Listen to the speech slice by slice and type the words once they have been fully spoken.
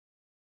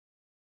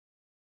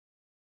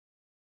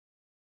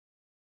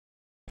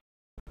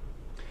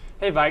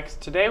Hey Vikes,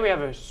 today we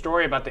have a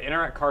story about the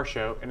Internet Car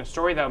Show and a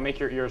story that will make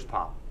your ears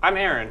pop. I'm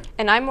Aaron.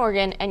 And I'm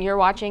Morgan, and you're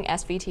watching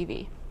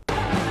SVTV.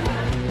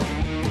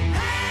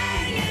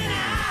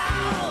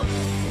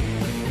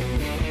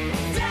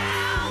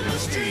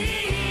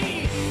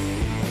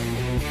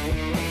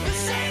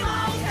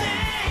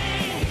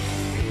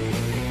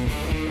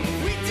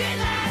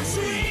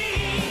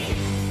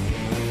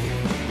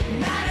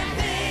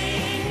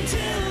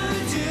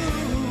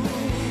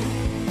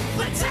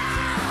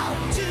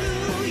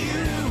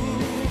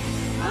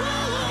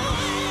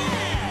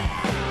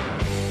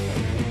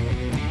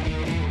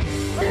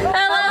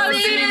 Hello,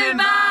 Seaman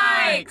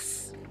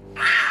Bikes!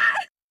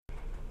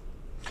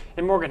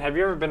 Hey Morgan, have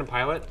you ever been a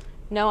pilot?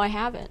 No, I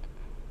haven't.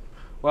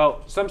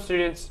 Well, some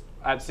students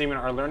at Seaman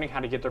are learning how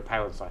to get their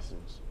pilot's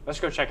license. Let's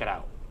go check it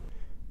out.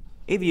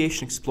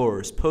 Aviation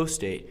Explorers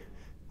Post 8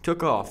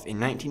 took off in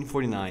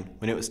 1949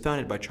 when it was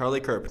founded by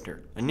Charlie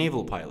Carpenter, a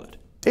naval pilot.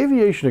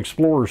 Aviation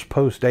Explorers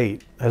Post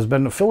 8 has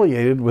been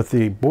affiliated with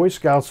the Boy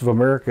Scouts of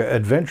America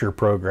Adventure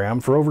Program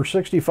for over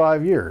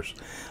 65 years,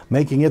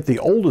 making it the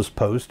oldest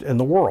post in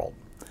the world.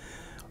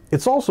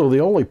 It's also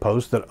the only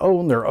post that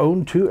own their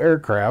own 2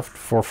 aircraft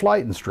for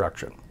flight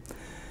instruction.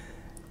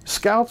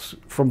 Scouts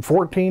from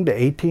 14 to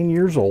 18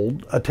 years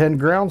old attend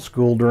ground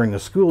school during the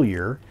school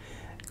year,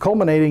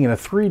 culminating in a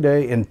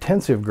 3-day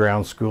intensive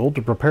ground school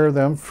to prepare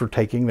them for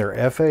taking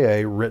their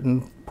FAA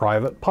written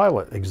private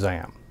pilot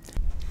exam.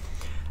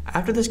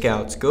 After the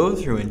Scouts go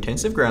through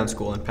intensive ground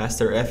school and pass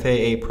their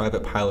FAA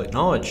private pilot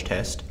knowledge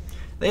test,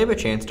 they have a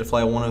chance to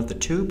fly one of the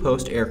 2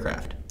 post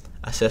aircraft,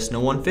 a Cessna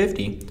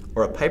 150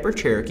 or a Piper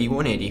Cherokee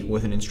 180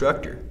 with an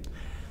instructor.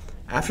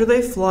 After they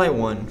fly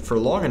one for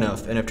long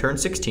enough and have turned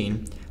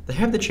 16, they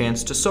have the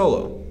chance to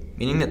solo,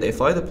 meaning that they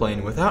fly the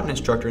plane without an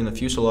instructor in the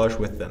fuselage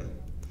with them.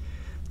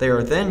 They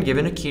are then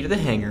given a key to the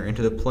hangar and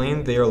to the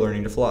plane they are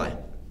learning to fly.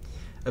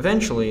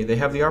 Eventually, they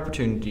have the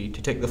opportunity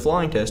to take the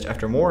flying test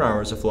after more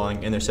hours of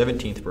flying in their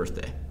 17th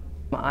birthday.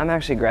 I'm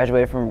actually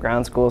graduated from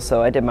ground school,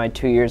 so I did my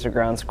 2 years of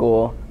ground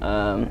school,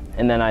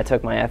 and then I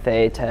took my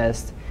FAA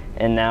test,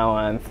 and now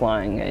I'm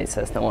flying a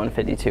Cessna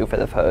 152 for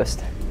the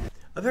post.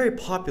 A very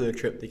popular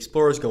trip the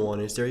explorers go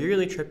on is their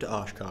yearly trip to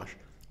Oshkosh,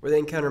 where they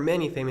encounter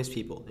many famous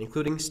people,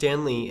 including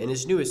Stan Lee and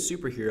his newest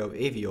superhero,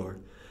 Avior,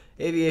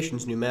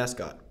 aviation's new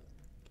mascot.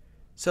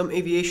 Some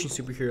aviation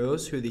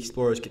superheroes who the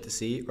explorers get to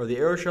see are the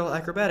Aeroshell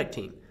Acrobatic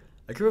Team,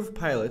 a group of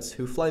pilots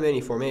who fly many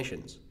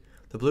formations,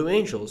 the Blue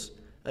Angels,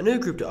 a new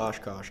group to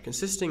Oshkosh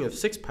consisting of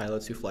 6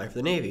 pilots who fly for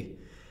the Navy,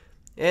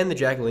 and the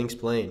Jack Link's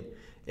plane,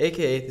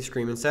 aka the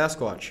Screamin'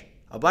 Sasquatch,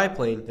 a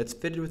biplane that's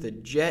fitted with a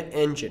jet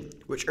engine,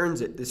 which earns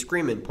it the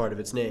Screamin' part of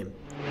its name.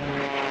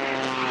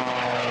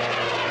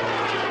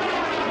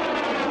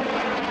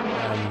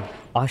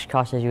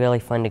 Oshkosh is really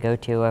fun to go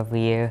to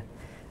every year.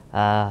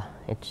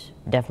 It's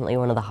definitely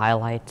one of the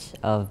highlights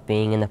of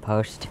being in the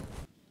post.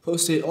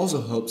 Post 8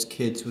 also helps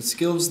kids with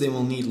skills they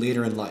will need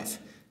later in life,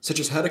 such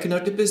as how to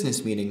conduct a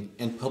business meeting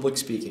and public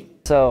speaking.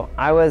 So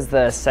I was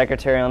the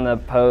secretary on the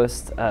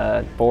post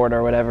board,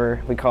 or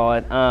whatever we call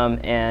it,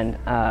 and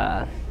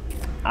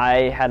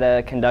I had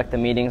to conduct the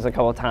meetings a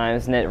couple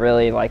times, and it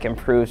really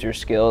improves your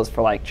skills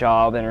for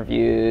job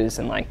interviews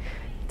and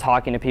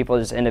talking to people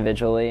just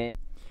individually.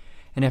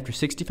 And after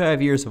 65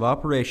 years of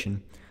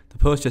operation, the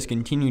post has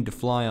continued to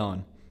fly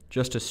on,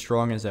 just as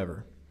strong as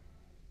ever.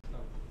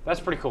 That's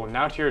pretty cool.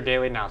 Now to your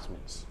daily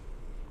announcements.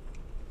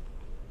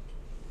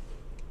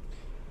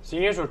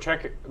 Seniors will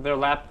check their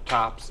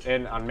laptops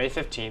in on May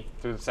 15th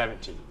through the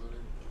 17th,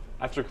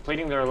 after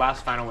completing their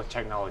last final with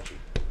technology.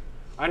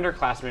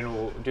 Underclassmen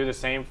will do the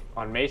same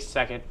on May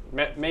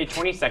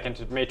 22nd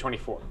to May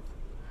 24th.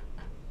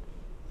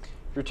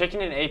 If you're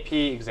taking an AP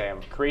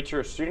exam, create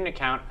your student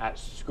account at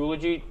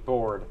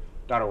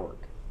schoologyboard.org.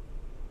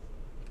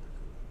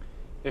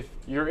 If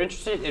you're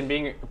interested in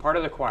being a part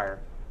of the choir,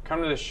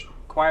 come to the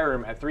choir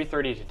room at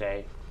 3:30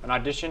 today and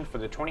audition for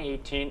the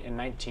 2018 and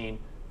 19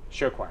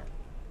 show choir.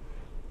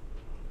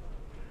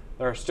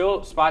 There are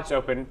still spots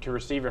open to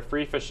receive a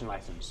free fishing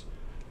license,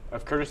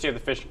 of courtesy of the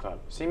Fishing Club.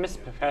 See Miss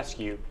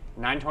Popescu,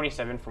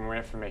 927 for more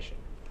information.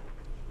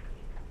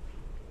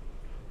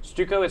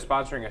 Stuco is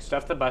sponsoring a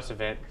Stuff the Bus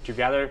event to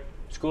gather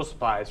school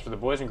supplies for the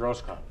Boys and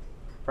Girls Club.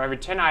 For every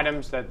 10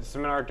 items that the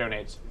seminar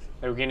donates,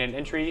 they will gain an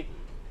entry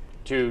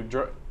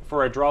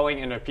for a drawing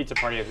and a pizza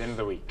party at the end of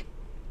the week.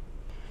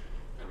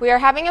 We are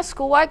having a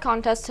school-wide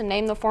contest to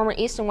name the former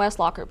East and West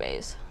locker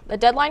bays. The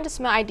deadline to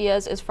submit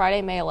ideas is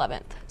Friday, May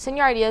 11th. Send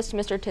your ideas to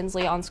Mr.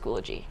 Tinsley on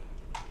Schoology.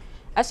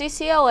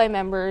 SCCLA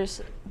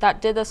members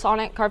that did the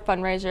Sonic card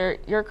fundraiser,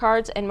 your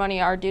cards and money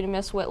are due to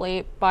Miss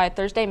Whitley by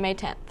Thursday, May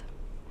 10th.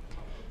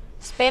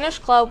 Spanish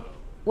Club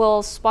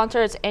will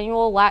sponsor its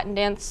annual Latin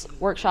dance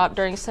workshop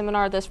during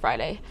seminar this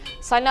Friday.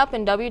 Sign up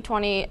in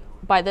W20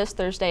 by this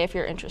Thursday if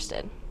you're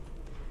interested.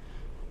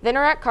 The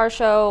Internet Car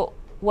Show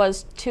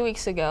was 2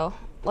 weeks ago.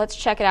 Let's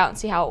check it out and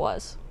see how it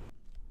was.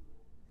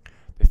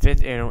 The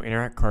 5th annual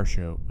Internet Car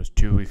Show was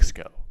 2 weeks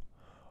ago.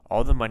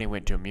 All the money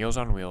went to Meals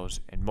on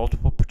Wheels, and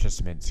multiple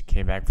participants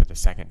came back for the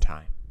second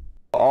time.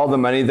 All the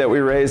money that we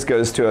raise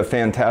goes to a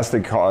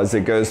fantastic cause.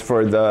 It goes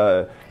for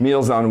the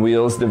Meals on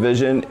Wheels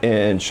division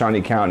in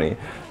Shawnee County.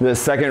 The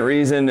second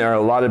reason, there are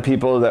a lot of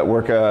people that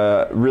work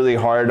really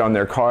hard on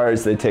their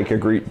cars. They take a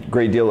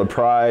great deal of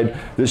pride.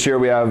 This year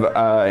we have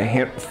a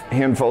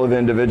handful of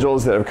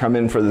individuals that have come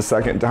in for the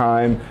second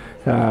time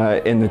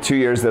in the 2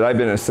 years that I've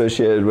been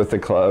associated with the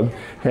club,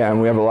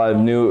 and we have a lot of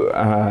new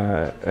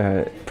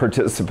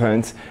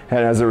participants,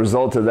 and as a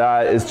result of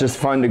that, it's just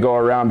fun to go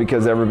around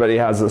because everybody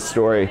has a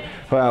story.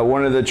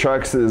 One of the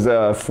trucks is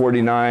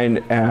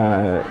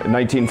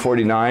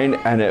 1949,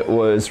 and it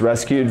was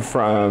rescued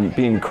from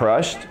being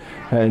crushed,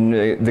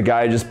 and the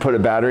guy just put a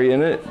battery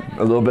in it,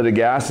 a little bit of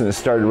gas, and it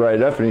started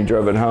right up, and he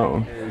drove it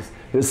home.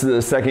 This is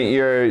the second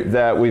year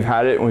that we've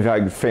had it, and we've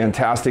had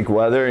fantastic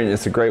weather, and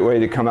it's a great way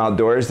to come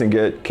outdoors and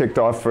get kicked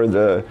off for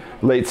the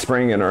late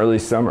spring and early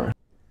summer.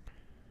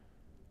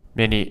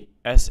 Many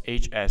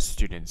SHS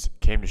students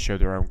came to show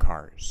their own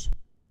cars.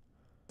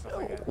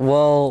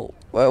 Well,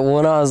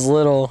 when I was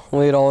little,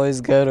 we'd always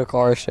go to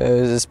car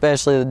shows,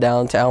 especially the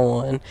downtown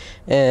one,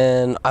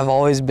 and I've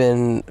always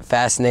been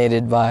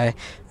fascinated by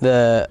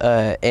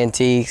the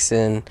antiques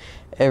and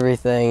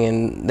everything,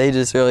 and they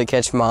just really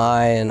catch my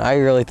eye, and I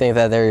really think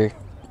that they're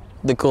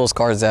the coolest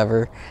cars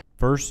ever.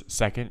 First,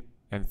 second,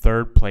 and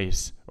third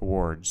place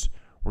awards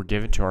were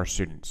given to our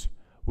students.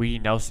 Weedy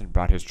Nelson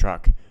brought his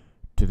truck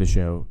to the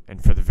show,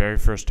 and for the very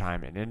first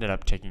time, it ended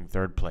up taking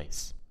third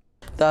place.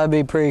 That would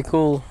be pretty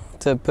cool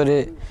to put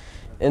it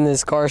in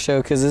this car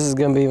show, because this is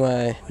going to be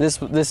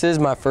this is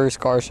my first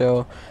car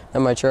show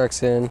that my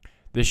truck's in.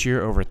 This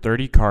year, over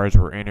 30 cars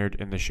were entered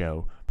in the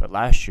show, but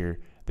last year,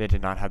 they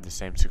did not have the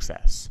same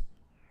success.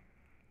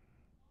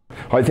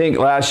 I think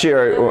last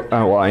year,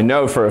 well, I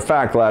know for a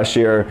fact last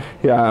year,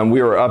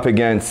 we were up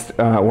against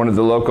one of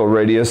the local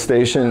radio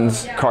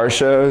stations' car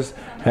shows,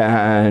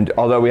 and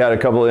although we had a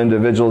couple of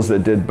individuals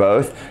that did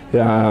both,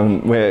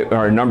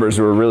 our numbers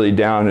were really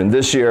down. And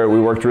this year, we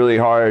worked really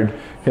hard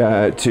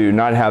to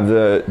not have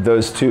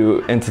those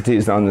two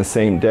entities on the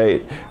same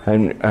date,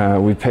 and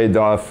we've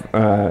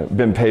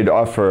been paid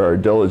off for our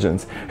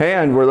diligence.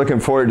 And we're looking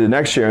forward to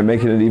next year and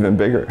making it even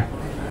bigger.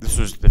 This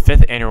was the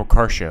 5th annual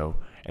car show,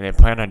 and they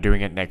plan on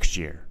doing it next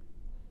year.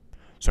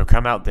 So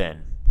come out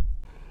then.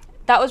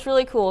 That was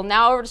really cool.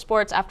 Now over to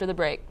sports after the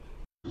break.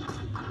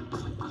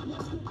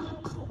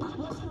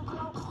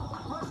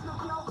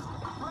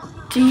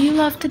 Do you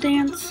love to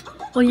dance?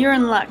 Well, you're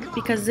in luck,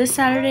 because this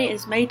Saturday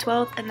is May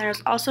 12th and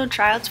there's also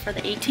tryouts for the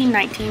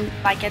 18-19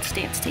 Vikings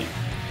dance team.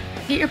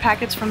 Get your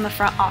packets from the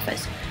front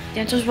office.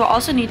 Dancers will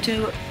also need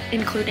to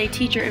include a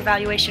teacher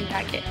evaluation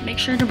packet. Make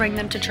sure to bring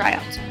them to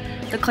tryouts.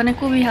 The clinic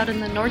will be held in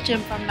the North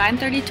Gym from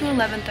 9:30 to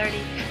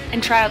 11:30,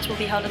 and tryouts will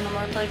be held in the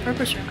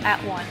multi-purpose room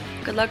at 1.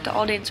 Good luck to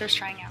all dancers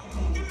trying out.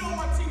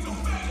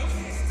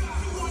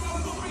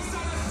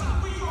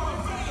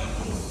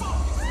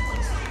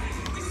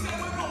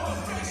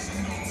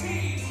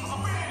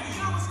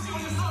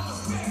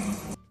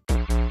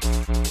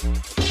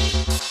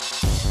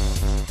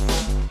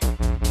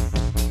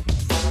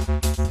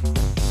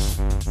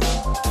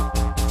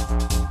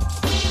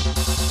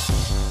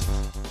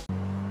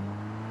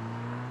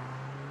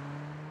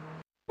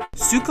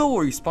 SUCO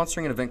will be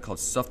sponsoring an event called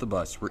Stuff the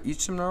Bus, where each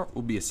seminar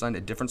will be assigned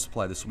a different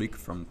supply this week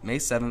from May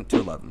 7th to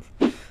 11th.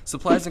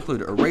 Supplies include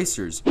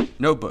erasers,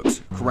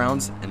 notebooks,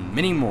 crayons, and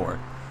many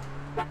more.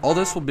 All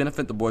this will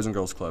benefit the Boys and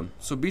Girls Club,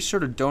 so be sure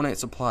to donate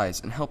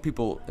supplies and help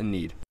people in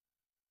need.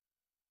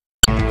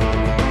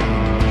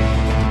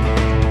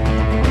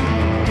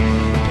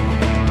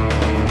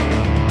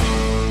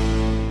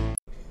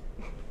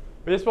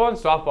 Baseball and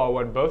softball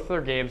won both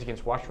their games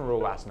against Washington Rule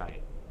last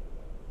night.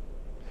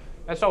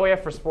 That's all we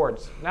have for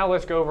sports. Now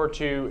let's go over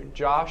to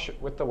Josh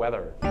with the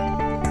weather.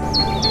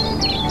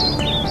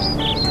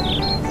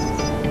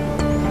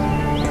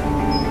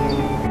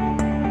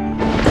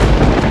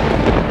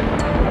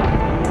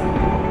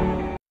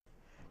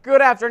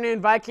 Good afternoon,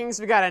 Vikings.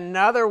 We got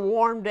another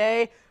warm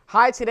day.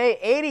 High today,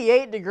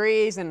 88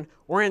 degrees, and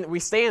we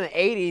stay in the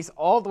 80s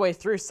all the way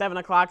through 7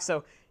 o'clock.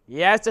 So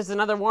yeah, it's just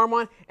another warm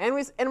one, and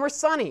we're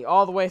sunny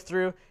all the way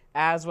through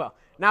as well.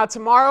 Now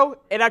tomorrow,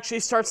 it actually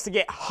starts to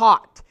get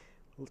hot.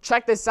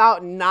 Check this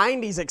out,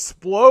 90s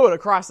explode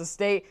across the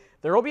state.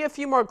 There will be a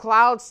few more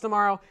clouds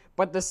tomorrow,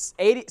 but the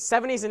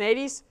 70s and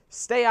 80s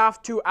stay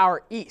off to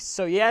our east.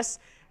 So yes,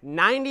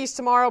 90s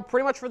tomorrow,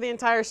 pretty much for the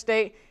entire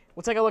state.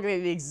 We'll take a look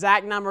at the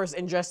exact numbers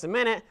in just a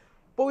minute.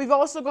 But we've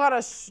also got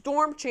a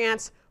storm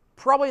chance,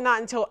 probably not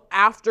until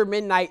after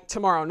midnight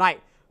tomorrow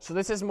night. So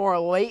this is more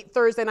late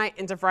Thursday night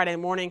into Friday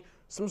morning.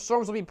 Some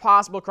storms will be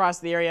possible across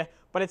the area,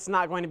 but it's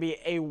not going to be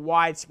a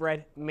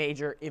widespread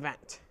major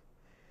event.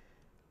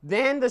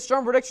 Then the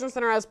Storm Prediction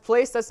Center has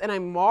placed us in a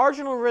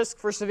marginal risk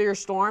for severe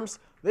storms.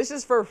 This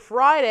is for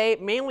Friday,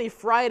 mainly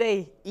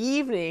Friday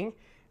evening,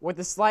 with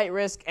a slight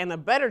risk and a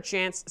better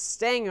chance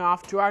staying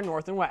off to our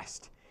north and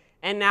west.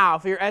 And now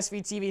for your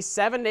SVTV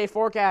 7-day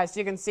forecast,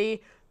 you can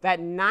see that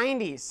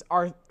 90s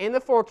are in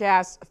the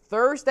forecast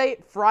Thursday,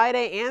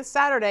 Friday, and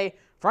Saturday.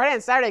 Friday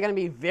and Saturday are going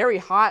to be very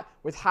hot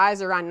with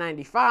highs around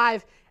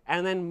 95,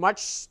 and then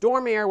much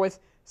stormier with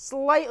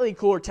slightly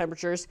cooler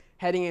temperatures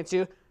heading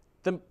into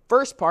the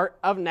first part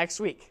of next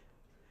week.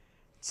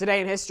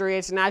 Today in history,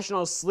 it's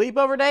National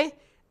Sleepover Day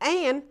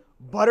and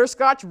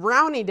Butterscotch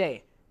Brownie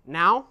Day.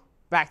 Now,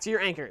 back to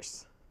your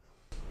anchors.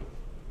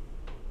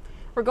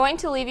 We're going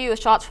to leave you with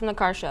shots from the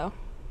car show.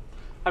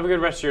 Have a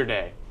good rest of your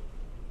day.